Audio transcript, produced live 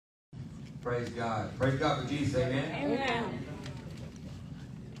Praise God. Praise God for Jesus. Amen. Amen.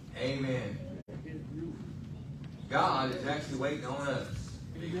 Amen. God is actually waiting on us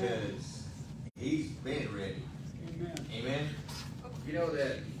because He's been ready. Amen. You know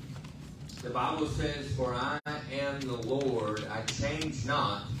that the Bible says, "For I am the Lord, I change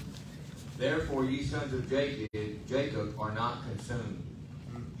not. Therefore, ye sons of Jacob are not consumed."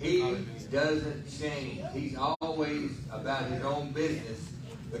 He doesn't change. He's always about His own business.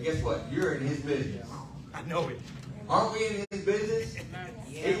 But guess what? You're in His business. I know it. Aren't we in His business?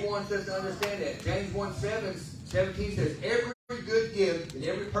 He wants us to understand that. James 1:17 says, "Every good gift and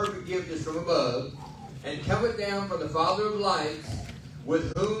every perfect gift is from above, and cometh down from the Father of lights,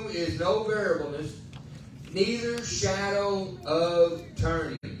 with whom is no variableness, neither shadow of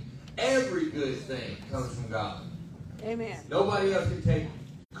turning." Every good thing comes from God. Amen. Nobody else can take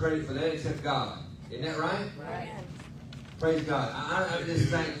credit for that except God. Isn't that right? Right. Praise God. I'm just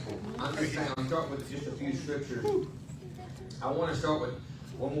thankful. I'm just thankful. I'll start with just a few scriptures. I want to start with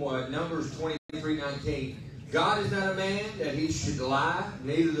one more. Numbers 23:19. God is not a man that He should lie,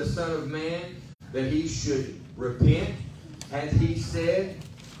 neither the Son of Man that He should repent. Hath He said,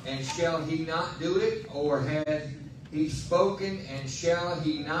 and shall He not do it? Or hath He spoken, and shall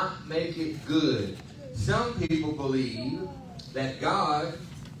He not make it good? Some people believe that God,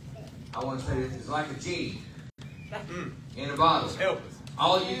 I want to say this, is like a genie in a bottle. Help us.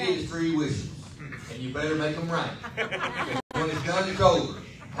 All you need is 3 wishes, and you better make them right. When it's done, it's over.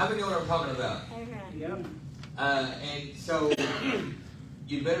 How many know what I'm talking about? And so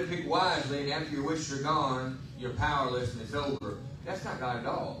you better pick wisely, and after your wishes are gone, you're powerless and it's over. That's not God at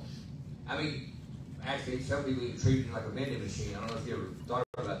all. I mean, actually, some people even treat it like a vending machine. I don't know if you ever thought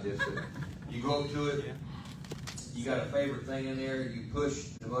about this, but you go up to it, you got a favorite thing in there, you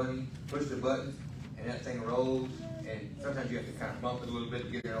push the button, and that thing rolls. And sometimes you have to kind of bump it a little bit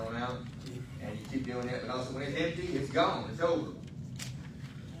to get it on out. And you keep doing that, but also when it's empty, it's gone, it's over.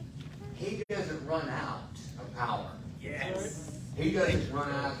 He doesn't run out of power. Yes. He doesn't run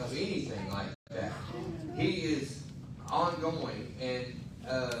out of anything like that. He is ongoing, and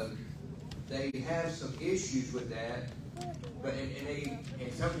they have some issues with that. But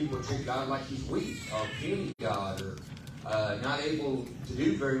and some people treat God like He's weak, or puny God, or not able to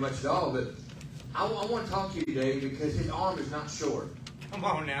do very much at all. But I want to talk to you today because His arm is not short. Come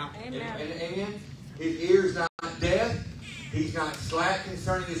on now. Amen. Amen. His ear is not deaf. He's not slack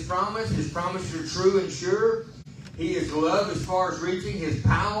concerning His promise. His promises are true and sure. He is love as far as reaching. His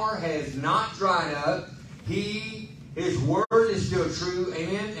power has not dried up. His word is still true.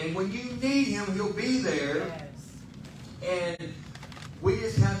 Amen. And when you need Him, He'll be there. Yes. And we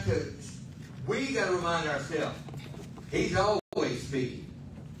just have to, we got to remind ourselves, He's always speaking.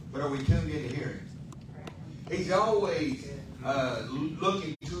 But are we tuned in to hear Him? He's always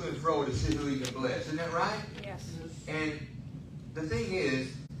looking to and fro to see who He can bless. Isn't that right? Yes. And the thing is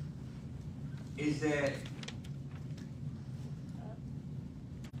that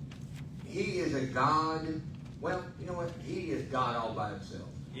He is a God. Well, you know what? He is God all by Himself.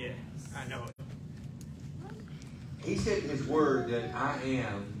 Yes, I know it. He said in His word that I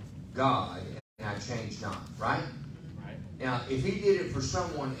am God and I change not. Right? Right. Now, if He did it for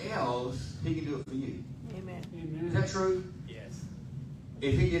someone else, He can do it for you. Amen. Is that true? Yes.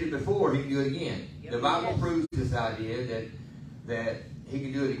 If He did it before, He can do it again. The Bible proves this idea that He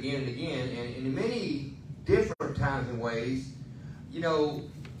can do it again and again, and in many different times and ways. You know,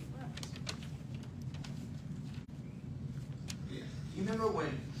 you remember when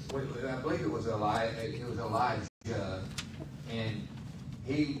I believe it was Elijah, and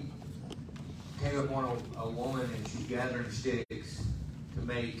he came upon a woman and she's gathering sticks to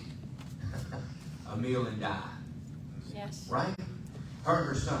make a meal and die. Yes. Right? Her and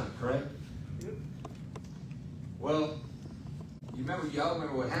her son, correct? Well, y'all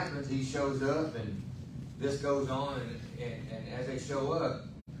remember what happens. He shows up and this goes on, and as they show up,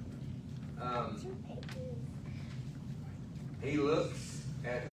 he looks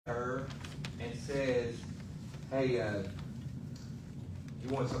at her and says, "Hey, you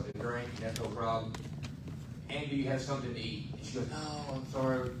want something to drink? That's no problem. And do you have something to eat?" And she goes, "No, I'm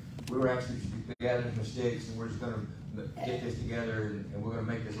sorry. We were actually gathering some sticks, and we're just going to get this together, and we're going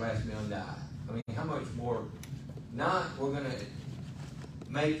to make this last meal and die." I mean, how much more? Not we're going to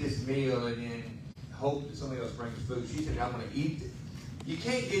make this meal and then hope that somebody else brings food. She said, "I'm going to eat it." You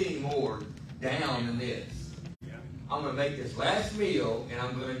can't get any more down than this. Yeah. I'm going to make this last meal, and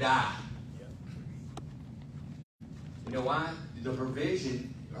I'm going to die. Yeah. You know why? The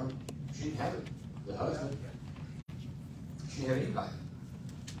provision, she didn't have it. The husband. She didn't have anybody.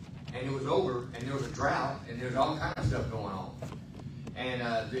 And it was over, and there was a drought, and there was all kinds of stuff going on. And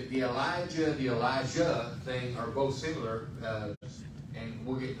the Elijah, the Elijah thing are both similar, and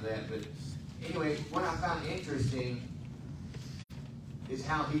we'll get to that. But anyway, what I found interesting is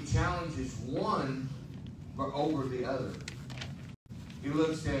how he challenges one over the other. He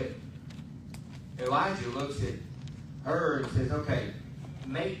looks at, Elijah looks at her and says, okay,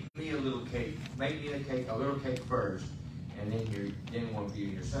 make me a little cake. Make me a little cake first, and then one for you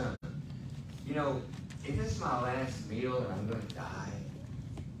and your son. You know, if this is my last meal and I'm going to die,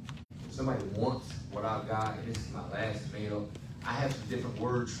 if somebody wants what I've got and this is my last meal, I have some different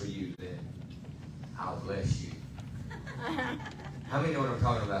words for you then. I'll bless you. How many know what I'm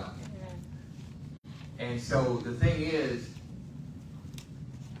talking about? And so the thing is,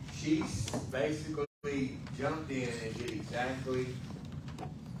 she's basically jumped in and did exactly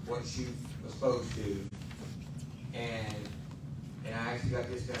what she was supposed to. And I actually got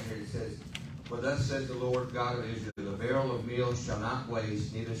this down here. It says, for thus says the Lord God of Israel, the barrel of meal shall not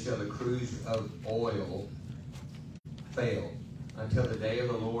waste, neither shall the cruse of oil fail, until the day of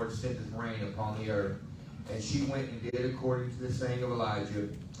the Lord sendeth rain upon the earth. And she went and did according to the saying of Elijah.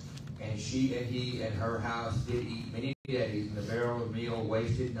 And she and he and her house did eat many days, and the barrel of meal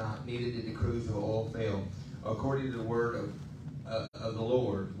wasted not, neither did the cruse of oil fail, according to the word of the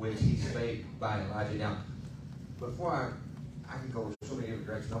Lord, which he spake by Elijah. Now, before I can go so many different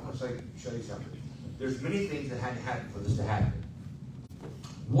directions, I want to show you something. There's many things that had to happen for this to happen.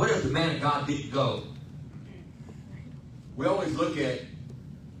 What if the man of God didn't go? We always look at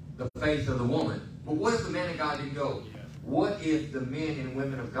the faith of the woman. But what if the man of God didn't go? What if the men and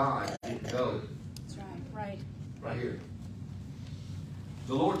women of God didn't go? That's right. Right here.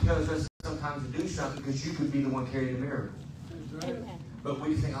 The Lord tells us sometimes to do something because you could be the one carrying the miracle. Amen. But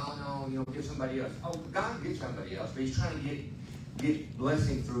we think, oh no, give somebody else. Oh, God will get somebody else, but He's trying to get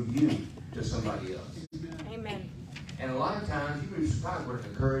blessing through you to somebody else. Amen. And a lot of times, you would be surprised what an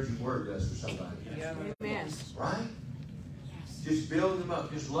encouraging word does for somebody. Amen. Right? Yes. Just build them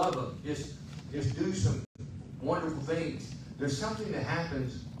up. Just love them. Just do some wonderful things. There's something that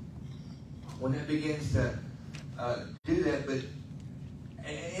happens when it begins to do that, but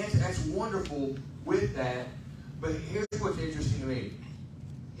and that's wonderful with that. But here's what's interesting to me.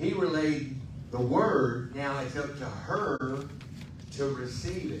 He relayed the word. Now it's up to her to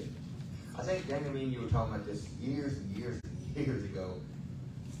receive it. I think Daniel, me and you were talking about this years and years and years ago.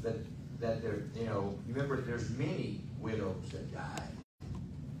 That there, you remember there's many widows that died.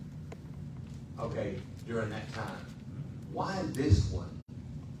 Okay, during that time. Why this one?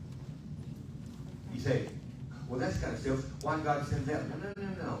 You say, well, that's kind of selfish. Why did God send them?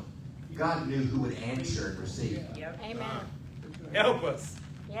 No. God knew who would answer and receive. Yep. Amen. Help us.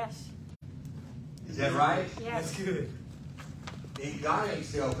 Yes. Is that right? That's Yes. good. God ain't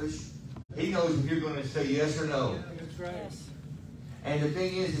selfish. He knows if you're going to say yes or no. Yes. And the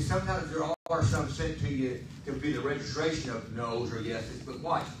thing is sometimes there are some sent to you to be the registration of no's or yeses. But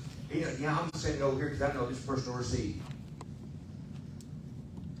watch. Yeah, I'm saying no here because I know this person will receive.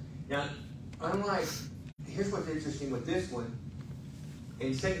 Now, unlike, here's what's interesting with this one.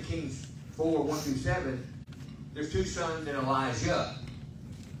 In 2 Kings 4, 1-7, there's two sons and Elijah.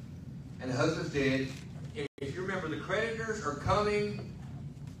 And the husband's dead. If you remember, the creditors are coming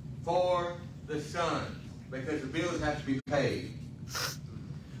for the son because the bills have to be paid.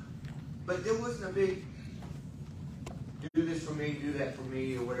 But there wasn't a big, do this for me, do that for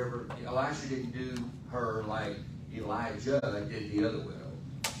me, or whatever. Elisha didn't do her like Elijah did the other widow.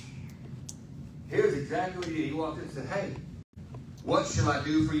 Here's exactly what he did. He walked in and said, hey, what shall I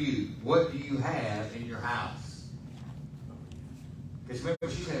do for you? What do you have in your house? Because remember,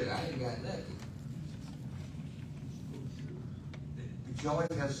 she said, I ain't got nothing. But you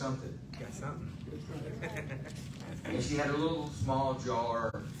always have something. Got something. And she had a little small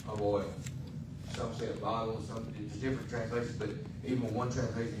jar of oil. Some say a bottle, some there's different translations, but even one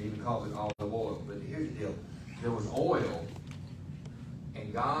translation even calls it olive oil. But here's the deal. There was oil,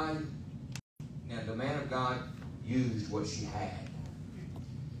 and the man of God used what she had.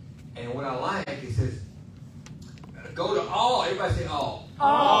 And what I like, it says, go to all, everybody say all.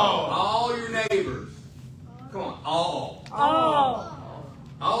 All your neighbors. Come on, all.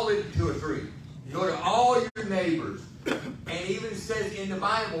 All in 2 or 3. Go to all your neighbors. And even says in the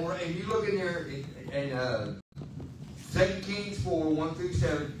Bible, if you look in there in 2 Kings 4,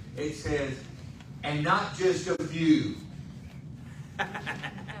 1-7, it says, and not just a few.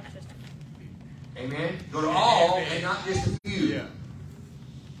 Amen? Go to all and not just a few. Yeah.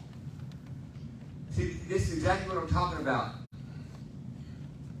 See, this is exactly what I'm talking about.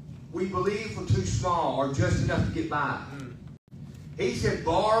 We believe we're too small or just enough to get by. He said,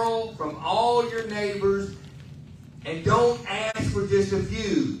 borrow from all your neighbors and don't ask this was just a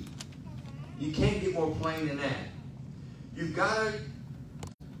few. You can't get more plain than that. You've got to,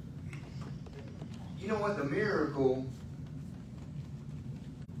 you know what, the miracle,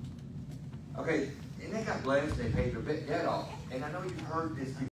 okay, and they got blessed, they paid their debt off. And I know you've heard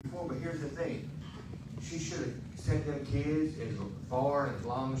this before, but here's the thing. She should have sent them kids as far and as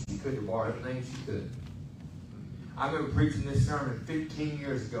long as she could to borrow everything she could. I remember preaching this sermon 15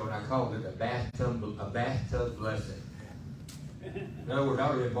 years ago, and I called it a bathtub blessing. In other words, I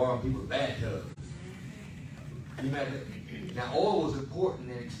would have been borrowing people's bathtubs. You imagine? Now, oil was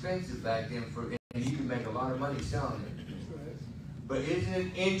important and expensive back then, and you could make a lot of money selling it. But isn't it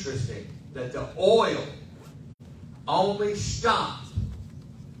interesting that the oil only stopped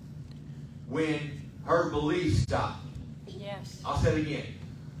when her belief stopped? Yes. I'll say it again.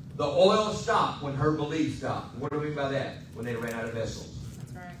 The oil stopped when her belief stopped. What do I mean by that? When they ran out of vessels.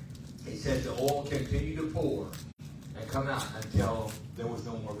 That's right. It says the oil continued to pour and come out until there was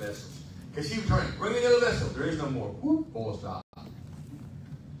no more vessels. Because she was trying to bring another vessel. There is no more. Whoop, oil stopped.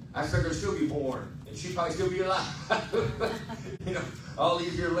 I said there'll still be born. And she'd probably still be alive. You know, all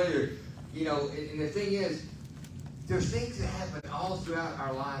these years later. You know, and the thing is, there's things that happen all throughout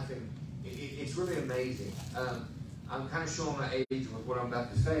our life, and it's really amazing. I'm kind of showing my age with what I'm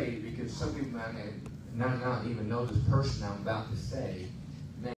about to say, because some people might not even know this person I'm about to say.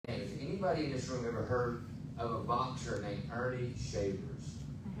 Man, has anybody in this room ever heard of a boxer named Ernie Shavers?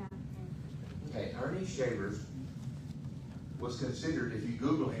 Okay, Ernie Shavers was considered, if you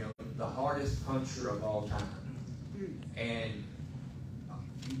Google him, the hardest puncher of all time. And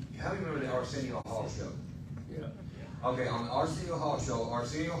how do you remember the Arsenio Hall show? Yeah. Okay, on the Arsenio Hall show,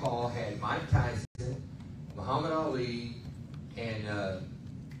 Arsenio Hall had Mike Tyson, Muhammad Ali, and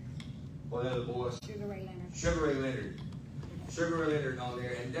what other boys? Sugar Ray Leonard. Sugar Ray Leonard. Sugar Ray Leonard on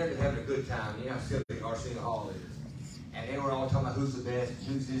there, and they're having a good time. You know how silly Arsenio Hall is. And they were all talking about who's the best,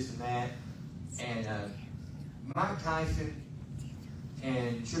 who's this and that. And Mike Tyson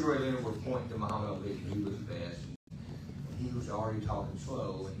and Sugar Ray Leonard were pointing to Muhammad Ali. He was the best. He was already talking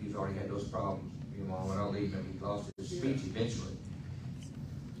slow, and he's already had those problems. You know, Muhammad Ali, he lost his speech eventually.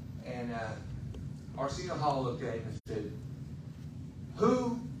 And Arsenio Hall looked at him and said,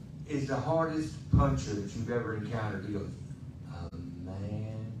 "Who is the hardest puncher that you've ever encountered?" He goes, "A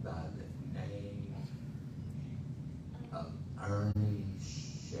man by the name of Ernie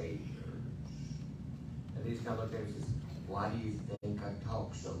Shavers." And these guys looked at him and says, "Why do you think I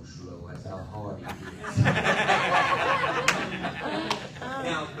talk so slow? That's how hard he is."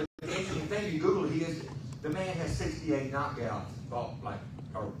 Now, but the interesting thing, you Google it, the man has 68 knockouts,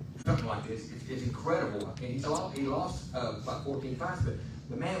 or something like this. It's incredible. And he lost about 14 fights, but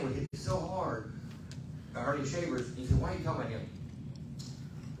the man would hit so hard. Ernie Shavers, he said, "Why are you talking about him?"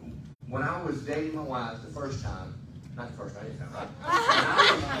 When I was dating my wife the first time, not the first time, this time, right? When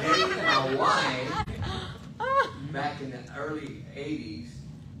I was dating my wife back in the early 80s,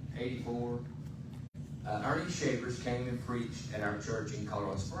 84, Ernie Shavers came and preached at our church in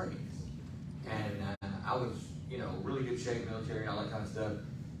Colorado Springs. And I was, really good shape, military, and all that kind of stuff.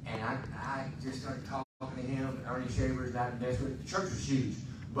 And I just started talking to him, Ernie Shavers, and I messed with it. The church was huge.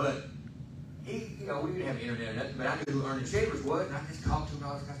 But he, we didn't have internet or nothing, but I knew who Ernie Shavers was, and I just talked to him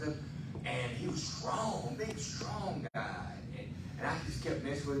and all this kind of stuff. And he was strong, big, strong guy. And I just kept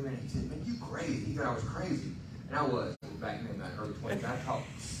messing with him, and he said, "Man, you crazy." He thought I was crazy. And I was. Back in my early 20s,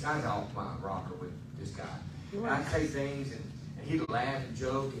 I was off my rocker with this guy. And I'd say things, and he'd laugh and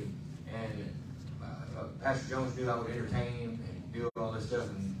joke, and Pastor Jones knew I would entertain him and do all this stuff,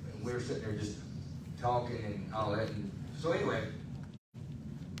 and we were sitting there just talking and all that. And so anyway,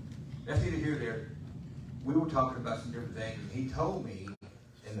 that's neither here nor there. We were talking about some different things, and he told me,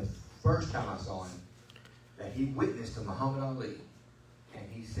 in the first time I saw him, that he witnessed to Muhammad Ali, and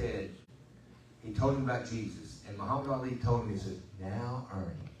he said, he told him about Jesus. And Muhammad Ali told him, he said, "Now,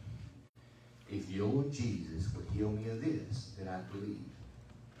 Ernie, if your Jesus would heal me of this, then I believe."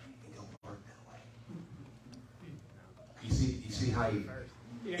 It don't work that way. You see how he,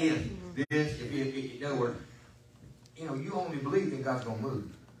 in other words, you only believe that God's going to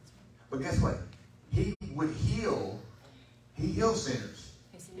move. But guess what? He would heal, he heals sinners.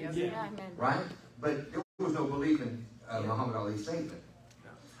 Yeah. Right? But there was no belief in Muhammad Ali's statement.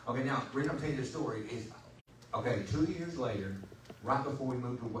 Okay, now, the reason I'm telling you this story is, 2 years later, right before we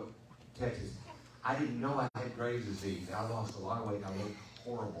moved to Texas, I didn't know I had Graves' disease. I lost a lot of weight. I looked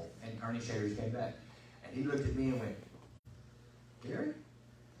horrible. And Ernie Shavers came back. And he looked at me and went, "Gary?"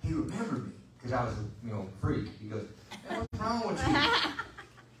 He remembered me because I was a freak. He goes, "Man, what's wrong with you?"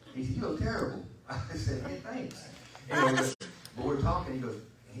 He said, "You look terrible." I said, "Hey, thanks." Anyway, but we're talking. He goes,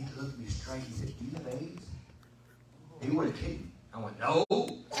 and he looked at me straight. He said, "Do you have AIDS?" He wasn't kidding.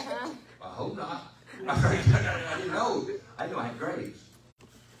 I didn't know. I didn't know I had grapes.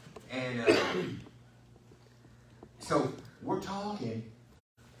 And so we're talking,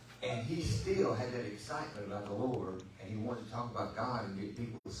 and he still had that excitement about the Lord, and he wanted to talk about God and get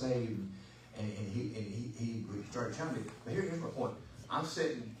people saved. And he started telling me. But here's my point. I'm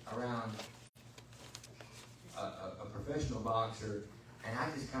sitting around a professional boxer, and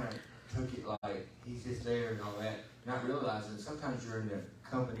I just kind of took it like he's just there and all that, not realizing sometimes you're in the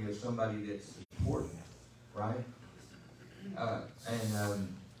company of somebody that's important, right?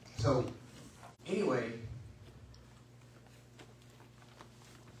 So anyway,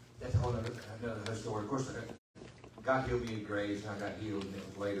 that's a whole another story. Of course, God healed me in grace, and I got healed, and it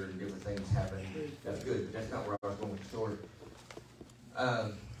was later, and different things happened. That's good, but that's not where I was going with the story.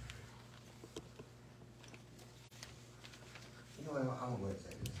 You know what? I'm going to go ahead and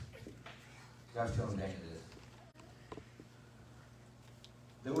say this. I was telling Dana this.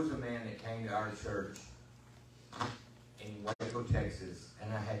 There was a man that came to our church in Waco, Texas,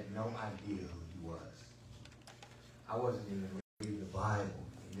 and I had no idea who he was. I wasn't even reading the Bible.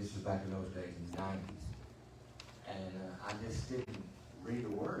 And this was back in those days, in the 90s. And I just didn't read the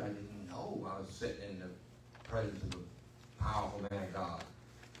Word. I didn't know. I was sitting in the presence of a powerful man of God.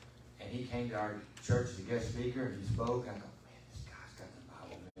 And he came to our church as a guest speaker, and he spoke. I thought, man, this guy's got the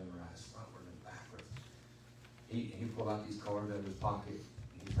Bible memorized frontward and backwards. He pulled out these cards out of his pocket.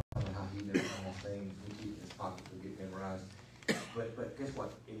 He's talking about how he memorized things. He keeps in his pocket to get memorized. But guess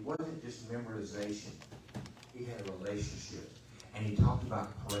what? It wasn't just memorization. He had a relationship. And he talked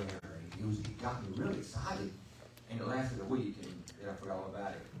about prayer. And he got me really excited. And it lasted a week, and then I forgot all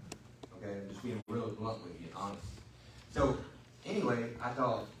about it. Okay? I'm just being real blunt with you, honest. So, anyway, I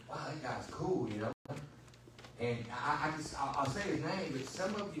thought, wow, that guy's cool, you know? And I'll say his name, but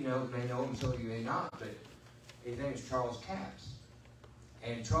some of you may know him, some of you may not, but his name is Charles Capps.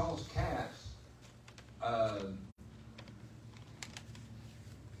 And Charles Capps, I'll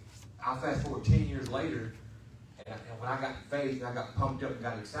fast forward 10 years later, and when I got faith, and I got pumped up and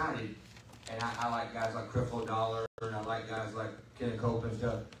got excited, and I like guys like Creflo Dollar, and I like guys like Kenneth Copeland and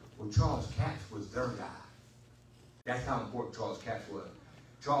stuff. Well, Charles Capps was their guy. That's how important Charles Capps was.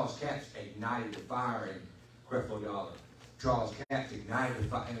 Charles Capps ignited the fire in Creflo Dollar. Charles Capps ignited the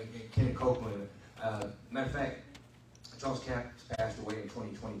fire in Kenneth Copeland. Matter of fact, Charles Capps passed away in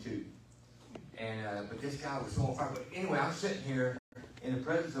 2022. And but this guy was so on fire. But anyway, I'm sitting here in the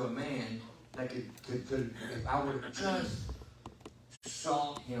presence of a man that could if I would have just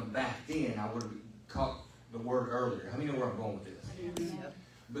saw him back then, I would have caught the word earlier. How many know where I'm going with this? Yeah.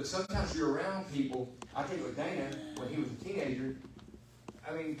 But sometimes you're around people. I think with Dana, when he was a teenager,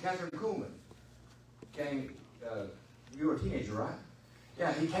 I mean, Catherine Kuhlman came, you were a teenager, right?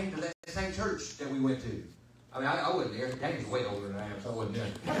 Yeah, he came to that same church that we went to. I mean, I wasn't there. Dana's way older than I am, so I wasn't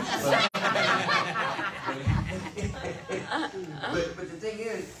there. But the thing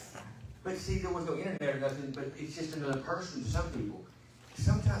is, but see, there was no internet or nothing, but it's just another person to some people.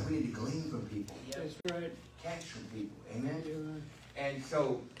 Sometimes we need to glean from people. That's right. Catch from people. Amen? And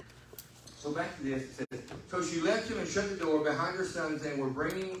so back to this. It says, so she left him and shut the door behind her sons and were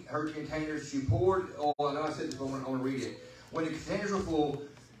bringing her containers. She poured oil. I know I said this, but I want to read it. When the containers were full,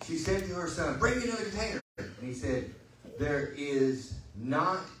 she said to her son, bring me another container. And he said, there is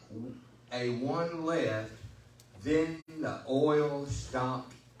not a one left. Then the oil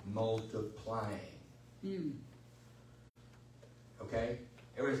stopped multiplying. Okay?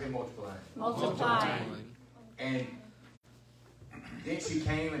 Everybody say multiplying. Multiplying. And then she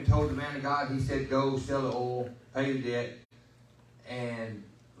came and told the man of God, he said, go sell the oil, pay the debt, and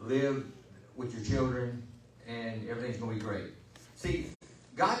live with your children, and everything's going to be great. See,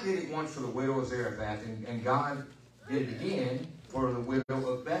 God did it once for the widow of Zarephath, and God did it again for the widow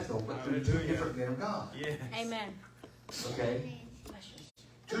of Bethel, but through two different men of God. Yes. Amen. Okay?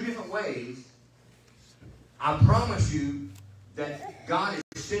 Two different ways. I promise you that God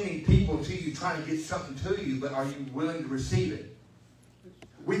is sending people to you trying to get something to you, but are you willing to receive it?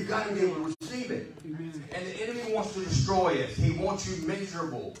 We've got to be able to receive it. And the enemy wants to destroy us. He wants you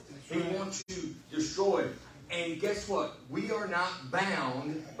miserable. He wants you destroyed. And guess what? We are not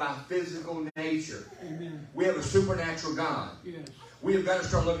bound by physical nature. Amen. We have a supernatural God. Yes. We have got to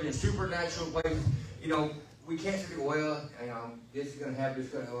start looking at supernatural places. You know, we can't say, well, this is going to happen.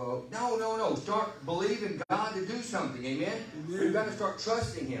 This is going to, no. Start believing God to do something. Amen? We've got to start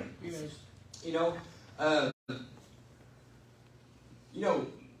trusting Him. Yes. You know,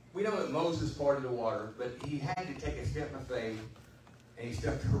 we know that Moses parted the water, but he had to take a step of faith, and he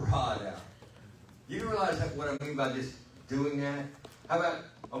stuck the rod out. You realize what I mean by just doing that? How about,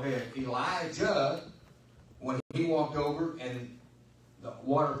 Elijah, when he walked over and the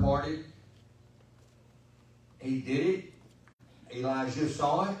water parted, he did it. Elijah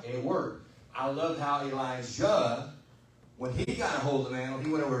saw it, and it worked. I love how Elijah, when he got a hold of the mantle, he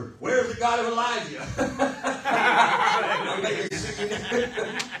went over, where's the God of Elijah?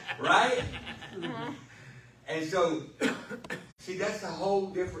 Right? And so, see, that's a whole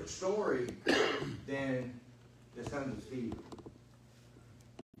different story than the sons of Stephen.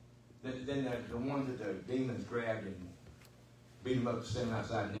 Than the ones that the demons grabbed and beat them up to send them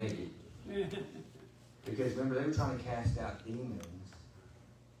outside naked. Because remember, they were trying to cast out demons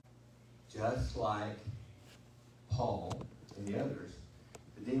just like Paul and the others.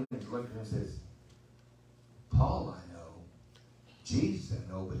 The demons looked at him and says, Paul I know, Jesus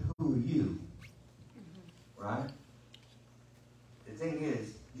I know, but who are you? Right? The thing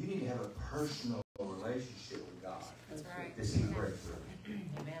is, you need to have a personal relationship with God. That's right. To see breakthrough.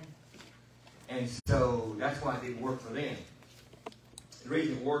 Amen. And so that's why it didn't work for them. The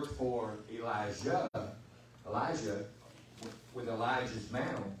reason it worked for Elijah with Elijah's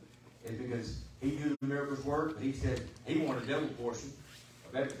mantle is because he knew the miracles worked, but he said he wanted a double portion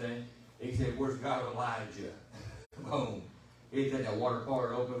of everything. He said, where's God of Elijah? Boom. He had that water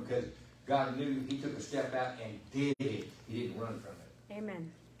part open because God knew he took a step out and did it. He didn't run from it.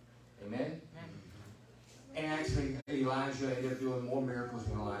 Amen. Amen? And actually, Elijah ended up doing more miracles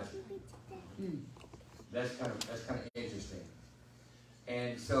than Elijah. That's kind of interesting.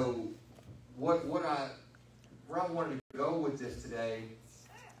 And so, where I wanted to go with this today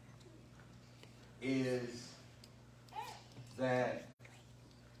is that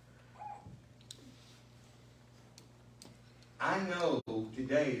I know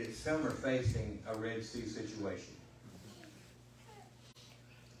today that some are facing a Red Sea situation.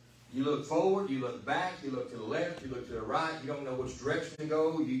 You look forward, you look back, you look to the left, you look to the right, you don't know which direction to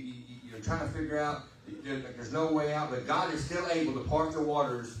go, you're trying to figure out, there's no way out, but God is still able to part the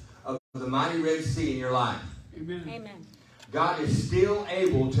waters of the mighty Red Sea in your life. Amen. Amen. God is still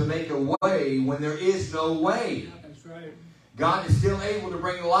able to make a way when there is no way. That's right. God is still able to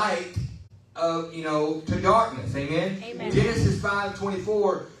bring light to darkness. Amen? Amen. Genesis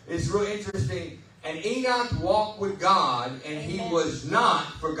 5:24 is real interesting. And Enoch walked with God, and he was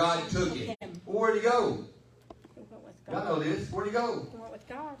not, for God took him. Well, where'd he go? Y'all know this. Where'd he go? He went with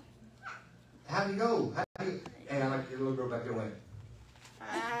God. How'd he go? Hey, I like the little girl back there went.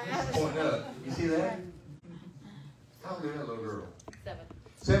 She's pointing up. You see that? How old is that little girl?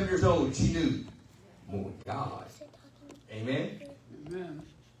 7 years old. She knew more with God. Amen? Amen.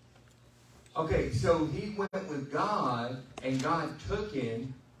 Okay, so he went with God, and God took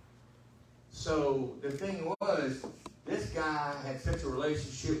him. So the thing was, this guy had such a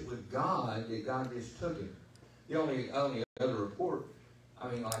relationship with God that God just took him. The only other report,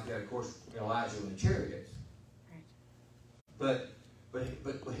 like that, of course, Elijah and the chariots. But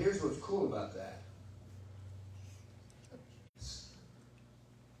here's what's cool about that.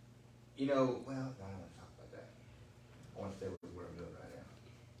 I don't want to talk about that. I want to stay with what I'm doing right now.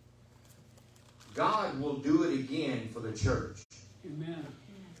 God will do it again for the church. Amen.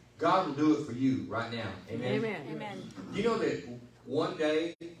 God will do it for you right now. Amen? Amen. Amen. You know that one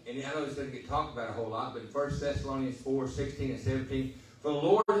day, and I know this doesn't get talked about a whole lot, but 1 Thessalonians 4:16 and 17, for the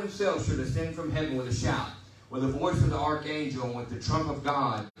Lord himself shall descend from heaven with a shout, with the voice of the archangel, and with the trump of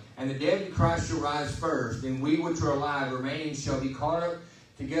God, and the dead in Christ shall rise first, and we which are alive remaining shall be caught up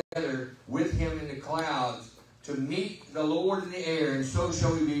together with him in the clouds to meet the Lord in the air, and so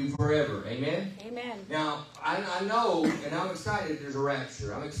shall we be forever. Amen? Amen. Now, I know, and I'm excited there's a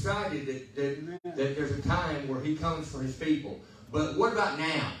rapture. I'm excited that there's a time where he comes for his people. But what about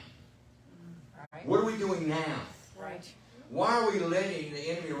now? Right. What are we doing now? Right. Why are we letting the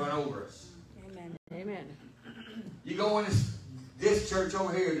enemy run over us? Amen. Amen. You go in this church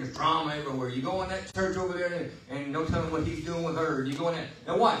over here, there's drama everywhere. You go in that church over there, and no telling what he's doing with her. You go in that.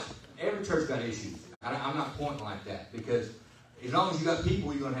 Now watch, every church got issues. I'm not pointing like that, because as long as you got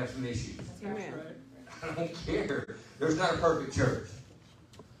people, you're going to have some issues. Amen. I don't care. There's not a perfect church.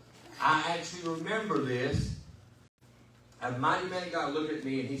 I actually remember this. A mighty man of God looked at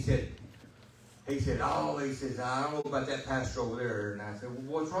me and he said, I don't know about that pastor over there. And I said,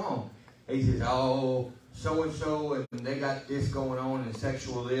 well, what's wrong? He says, so-and-so, and they got this going on, and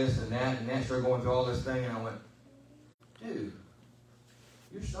sexual this and that, and that started going through all this thing. And I went, dude,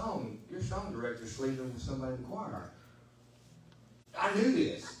 your song director's sleeping with somebody in the choir. I knew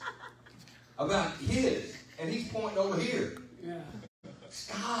this about his, and he's pointing over here. Yeah.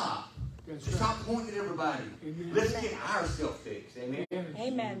 Stop. That's Stop pointing at everybody. Amen. Let's get ourselves fixed. Amen.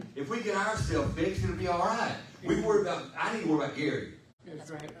 Amen. If we get ourselves fixed, it'll be all right. I need to worry about Gary.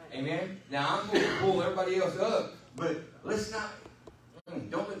 That's right. Amen. Now I'm going to pull everybody else up, but let's not.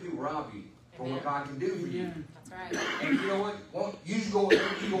 Don't let people rob you. for what God can do for you. Amen. That's right. And you know what? You just go in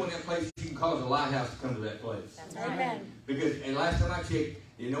that place, you can cause a lighthouse to come to that place. That's right. Amen. Because, and last time I checked,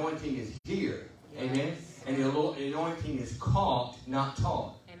 the anointing is here. Amen. And the anointing is caught, not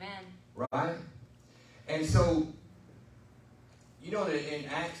taught. Amen. Right? And so, you know that in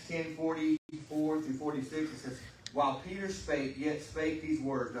Acts 10:44 through 46, it says, while Peter spake these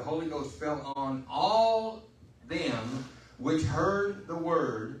words, the Holy Ghost fell on all them which heard the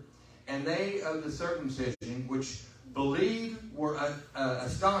word, and they of the circumcision which believed were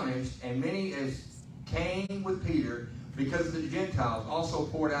astonished, and many as came with Peter, because the Gentiles also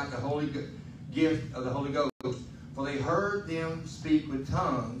poured out the holy gift of the Holy Ghost, for they heard them speak with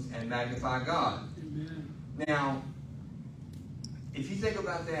tongues and magnify God. Amen. Now, if you think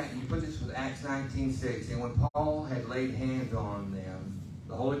about that, and you put this with Acts 19:6, and when Paul had laid hands on them,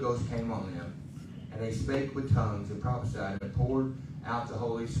 the Holy Ghost came on them, and they spake with tongues and prophesied, and poured out the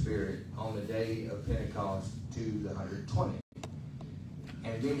Holy Spirit on the day of Pentecost to the 120.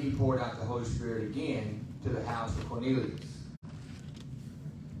 And then he poured out the Holy Spirit again to the house of Cornelius.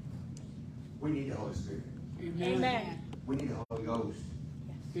 We need the Holy Spirit. Amen. Amen. We need the Holy Ghost.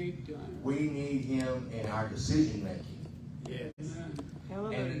 Big time. We need him in our decision making. Yes.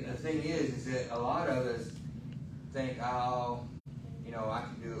 Amen. And the thing is that a lot of us think, oh, you know, I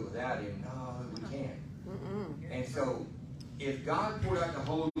can do it without him. No, we can't. And so, if God poured out the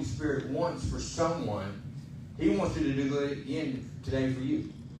Holy Spirit once for someone, he wants to do it again today for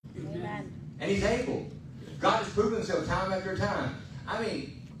you. Amen. And he's able. God has proven himself time after time. I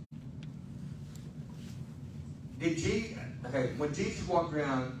mean, when Jesus walked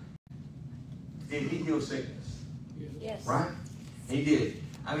around, did he heal sickness? Yes. Right? He did.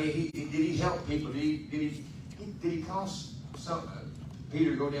 I mean, did he help people? Did he cause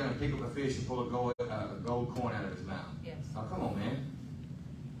Peter to go down and pick up a fish and pull a gold coin out of his mouth? Yes. Oh, come on, man.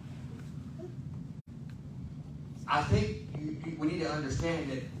 I think we need to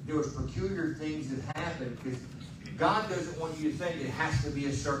understand that there was peculiar things that happened because God doesn't want you to think it has to be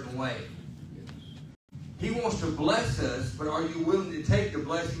a certain way. He wants to bless us, but are you willing to take the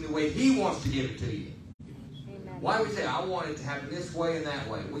blessing the way he wants to give it to you? Amen. Why do we say, I want it to happen this way and that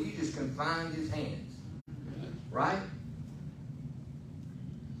way? Well, you just confine his hands. Right?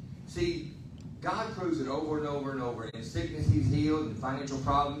 See, God proves it over and over and over. In sickness, he's healed. In financial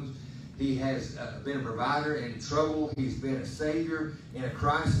problems, he has been a provider. In trouble, he's been a savior. In a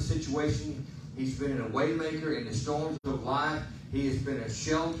crisis situation, he's been a waymaker. In the storms of life, he has been a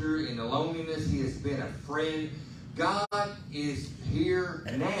shelter. In the loneliness, he has been a friend. God is here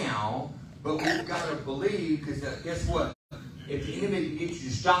now, but we've got to believe, because guess what? If the enemy can get you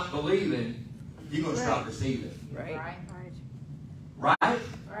to stop believing, you're going to stop receiving. Right. Right?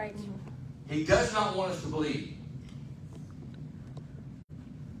 Right. He does not want us to believe.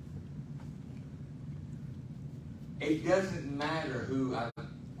 It doesn't matter who I've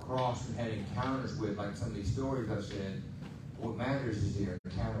crossed and had encounters with, like some of these stories I've said. What matters is your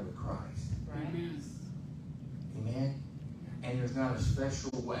encounter with Christ. Amen. Amen? And there's not a special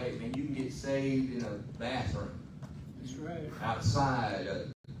way. I mean, you can get saved in a bathroom, That's right. outside,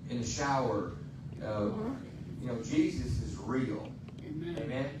 in the shower. You know, Jesus is real. Amen.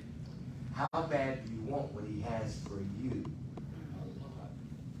 Amen? How bad do you want what he has for you?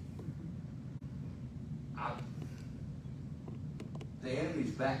 The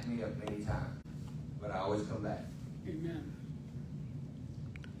enemy's backed me up many times, but I always come back. Amen.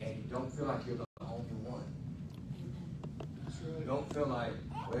 And you don't feel like you're the only one. That's You right. don't feel like,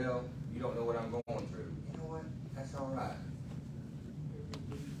 well, you don't know what I'm going through. You know what? That's all right.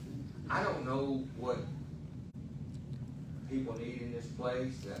 I don't know what people need in this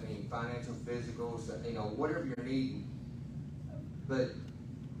place. I mean, financial, physical, you know, whatever you're needing. But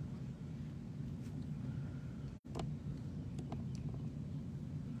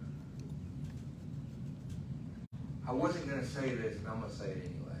I wasn't going to say this, but I'm going to say it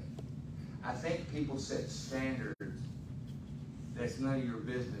anyway. I think people set standards that's none of your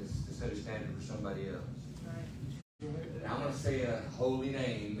business to set a standard for somebody else. And I'm going to say a holy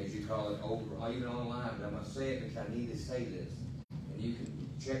name, as you call it, over, even online, but I'm going to say it because I need to say this. And you can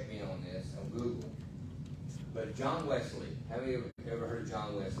check me on this on Google. But John Wesley, have you ever heard of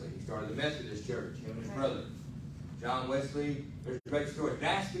John Wesley? He started the Methodist Church, him and his brother. John Wesley, there's a great story.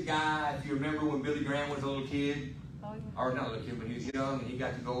 That's the guy, if you remember when Billy Graham was a little kid, or not a little kid, when he was young, and he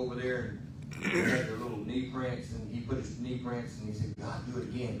got to go over there and he had their little knee prints, and he put his knee prints, and he said, God, do it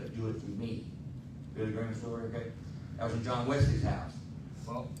again, but do it through me. Billy Graham story, okay? That was in John Wesley's house.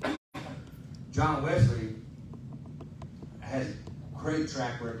 Well, John Wesley has a great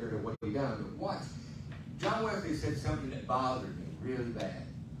track record of what he done, but watch. John Wesley said something that bothered me really bad.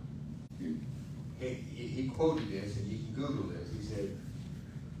 quoted this, and you can Google this. He said,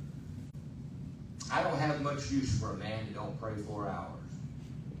 I don't have much use for a man that don't pray 4 hours.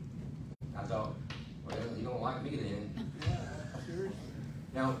 I thought, well, you don't like me then.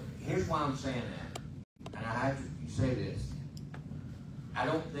 Now, here's why I'm saying that. And I have to say this. I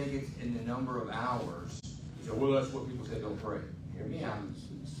don't think it's in the number of hours. You say, well, that's what people say, don't pray. Hear me out.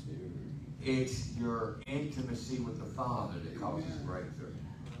 It's your intimacy with the Father that causes breakthrough.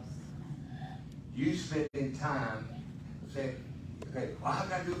 You spending time saying, okay, well, I've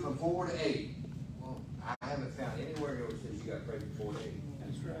got to do it from 4 to 8. Well, I haven't found anywhere where it says you got to pray from 4 to 8.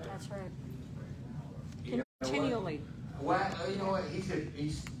 That's right. That's right. You know what? Continually. Well, you know what? He said,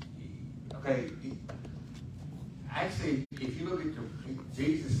 okay. Actually, if you look at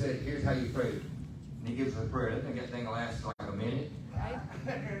Jesus said, here's how you pray. And he gives us a prayer. I think that thing will last like a minute. Right?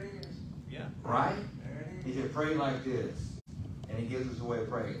 Yeah. Right? He said, pray like this. And he gives us a way of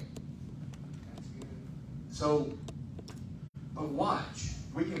praying. So, but watch.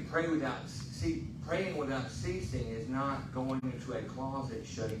 We can pray without, praying without ceasing is not going into a closet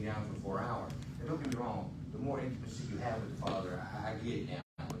shutting down for 4 hours. And don't get me wrong. The more intimacy you have with the Father, I get it now.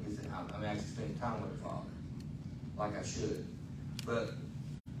 Because I'm actually spending time with the Father. Like I should. But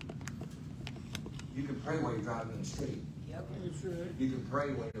you can pray while you're driving in the street. Yep. That's right. You can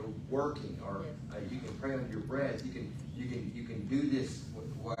pray when you're working, or you can pray under your breath. You can do this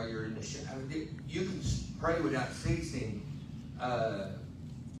while you're in the shower. You can pray without ceasing,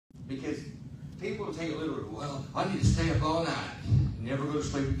 because people will take it literally. Well, I need to stay up all night, never go to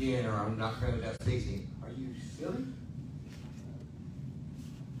sleep again, or I'm not praying without ceasing. Are you silly?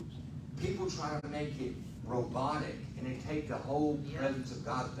 People try to make it robotic, and they take the whole presence of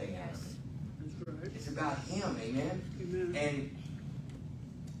God thing out of it. That's right. It's about Him, amen? Amen. And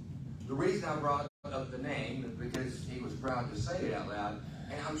the reason I brought up the name is because he was proud to say it out loud.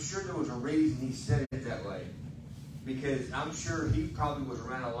 And I'm sure there was a reason he said it that way. Because I'm sure he probably was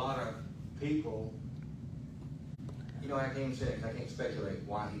around a lot of people. You know, I can't even say it because I can't speculate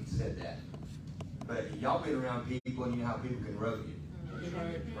why he said that. But y'all been around people and you know how people can rub you. That's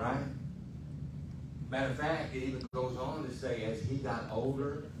right. Right? Matter of fact, it even goes on to say as he got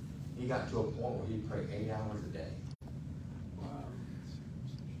older, he got to a point where he'd pray 8 hours a day. Wow.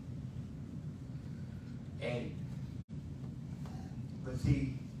 And, but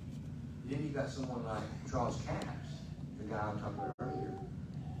see, then you got someone like Charles Capps, the guy I'm talking about earlier.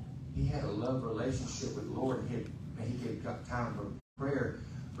 He had a love relationship with the Lord, and he gave time for prayer,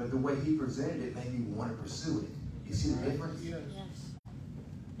 but the way he presented it made me want to pursue it. You see the difference? Yes. Yes.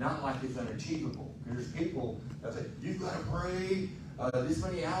 Not like it's unachievable. There's people that say, you've got to pray this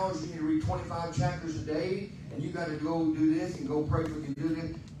many hours, you need to read 25 chapters a day, and you got to go do this and go pray for you do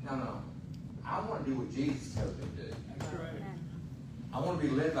this. No. I want to do what Jesus tells me to do. That's right. Amen. I want to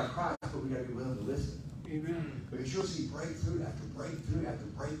be led by Christ, but we got to be willing to listen. Amen. Because you'll see breakthrough after breakthrough after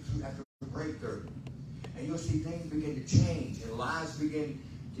breakthrough after breakthrough. And you'll see things begin to change and lives begin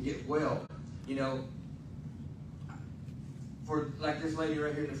to get well. You know, for like this lady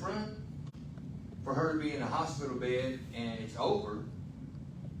right here in the front, for her to be in a hospital bed and it's over,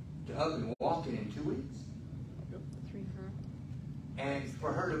 to up and walking in 2 weeks. And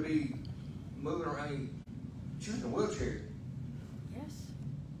for her to be moving around, I mean, she was in a wheelchair. Yes.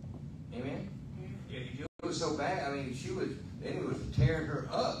 Amen? It was so bad. I mean, the enemy was tearing her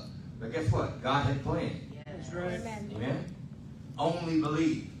up. But guess what? God had planned. That's right. Amen. Amen? Only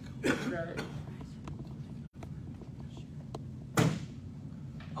believe. That's right.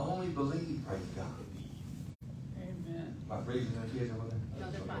 Only believe, praise God. Amen. My freezing the kids over there?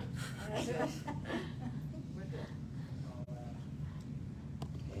 No, they're fine.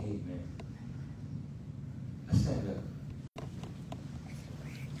 Amen. Let's stand up.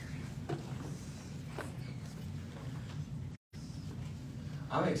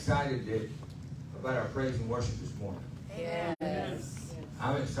 I'm excited about our praise and worship this morning. Yes.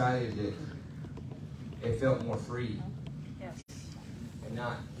 I'm excited that it felt more free Yes. and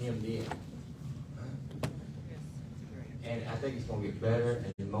not hemmed in. And I think it's going to get better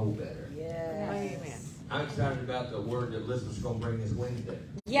and more better. Yes. I'm excited about the word that Elizabeth's going to bring this Wednesday.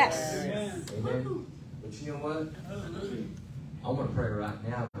 Yes. Amen. Amen. But you know what? Hallelujah. I want to pray right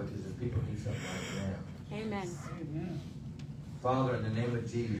now because the people need something right now. Amen. Amen. Father, in the name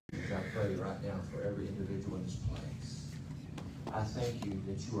of Jesus, I pray right now for every individual in this place. I thank you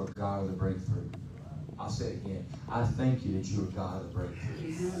that you are God of the breakthrough. I'll say it again. I thank you that you are God of the breakthrough.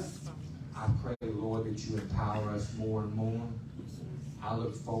 Amen. I pray, Lord, that you empower us more and more. I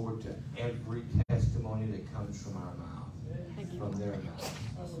look forward to every testimony that comes from our mouth, Thank you. from their mouth.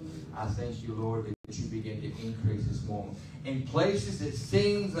 Hallelujah. I thank you, Lord, that you begin to increase this moment. In places that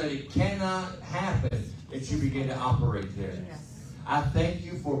seems that it cannot happen, that you begin to operate there. I thank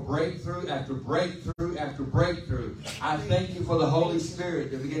you for breakthrough after breakthrough after breakthrough. I thank you for the Holy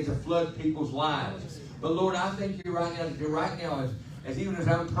Spirit that begins to flood people's lives. But Lord, I thank you right now, as even as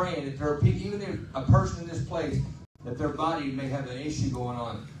I'm praying, that there are people, even if a person in this place, that their body may have an issue going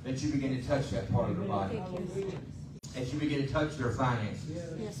on, that you begin to touch that part of their body. That you begin to touch their finances.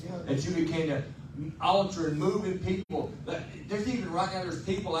 That you begin to alter and move in people. There's even right now, there's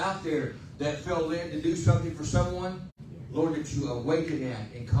people out there that feel led to do something for someone. Lord, that you awaken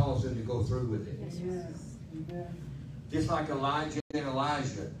that and cause them to go through with it. Just like Elijah and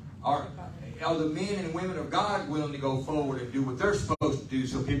Elijah. Are the men and women of God willing to go forward and do what they're supposed to do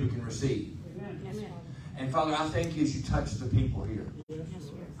so people can receive? And Father, I thank you as you touch the people here.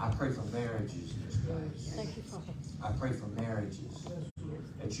 I pray for marriages in this place. Thank you, Father. I pray for marriages.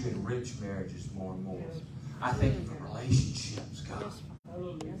 That you enrich marriages more and more. I thank you for relationships, God.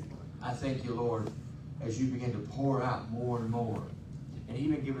 I thank you, Lord, as you begin to pour out more and more. And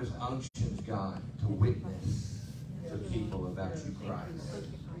even give us unctions, God, to witness to people about you, Christ.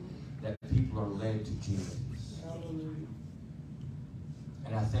 That people are led to Jesus.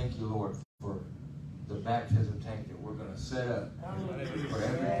 And I thank you, Lord, for the baptism tank that we're going to set up. For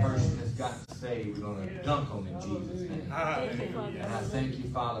every person that's gotten saved, we're going to dunk them in Jesus' name. And I thank you,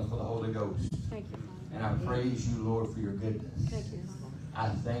 Father, for the Holy Ghost. And I praise you, Lord, for your goodness. I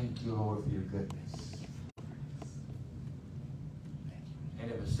thank you, Lord, for your goodness.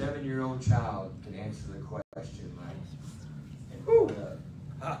 And if a 7-year-old child can answer the question, like, and pull it up,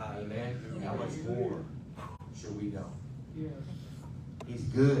 amen, how much more should we know? He's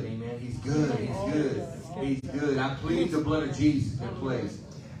good, amen. He's good. He's good. He's good. I plead the blood of Jesus in place.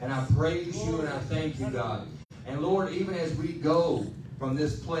 And I praise you and I thank you, God. And Lord, even as we go from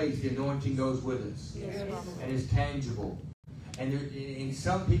this place, the anointing goes with us. And it's tangible. And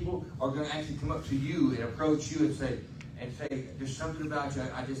some people are going to actually come up to you and approach you and say, there's something about you.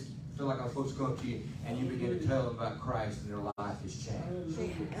 I just feel like I'm supposed to come up to you. And you begin to tell them about Christ and their life has changed.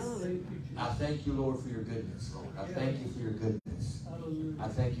 I thank you, Lord, for your goodness, Lord. I thank you for your goodness. I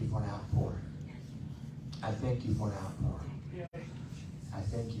thank you for an outpouring. I thank you for an outpouring. I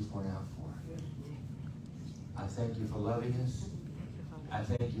thank you for an outpouring. I thank you for loving us. I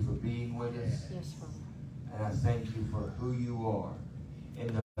thank you for being with us. And I thank you for who you are.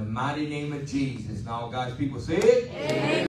 In the mighty name of Jesus. And all God's people say it. Amen.